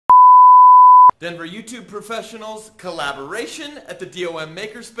Denver YouTube Professionals collaboration at the DOM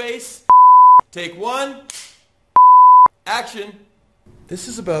MakerSpace. Take one. Action. This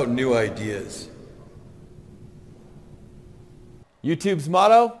is about new ideas. YouTube's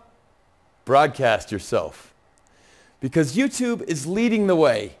motto? Broadcast yourself. Because YouTube is leading the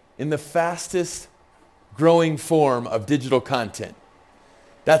way in the fastest growing form of digital content.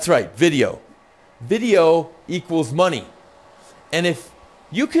 That's right, video. Video equals money. And if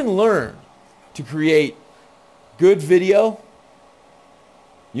you can learn to create good video,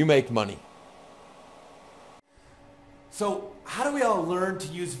 you make money. So how do we all learn to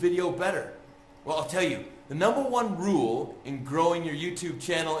use video better? Well, I'll tell you, the #1 rule in growing your YouTube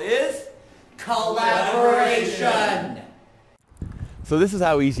channel is collaboration. So this is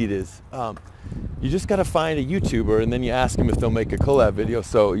how easy it is. You just got to find a YouTuber and then you ask them if they'll make a collab video.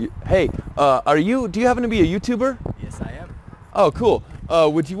 So, hey, do you happen to be a YouTuber? Yes, I am. Oh, cool.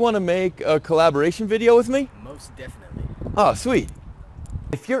 Would you want to make a collaboration video with me? Most definitely. Oh, sweet.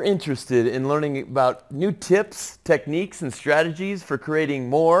 If you're interested in learning about new tips, techniques, and strategies for creating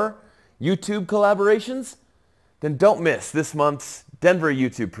more YouTube collaborations, then don't miss this month's Denver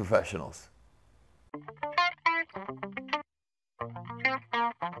YouTube Professionals.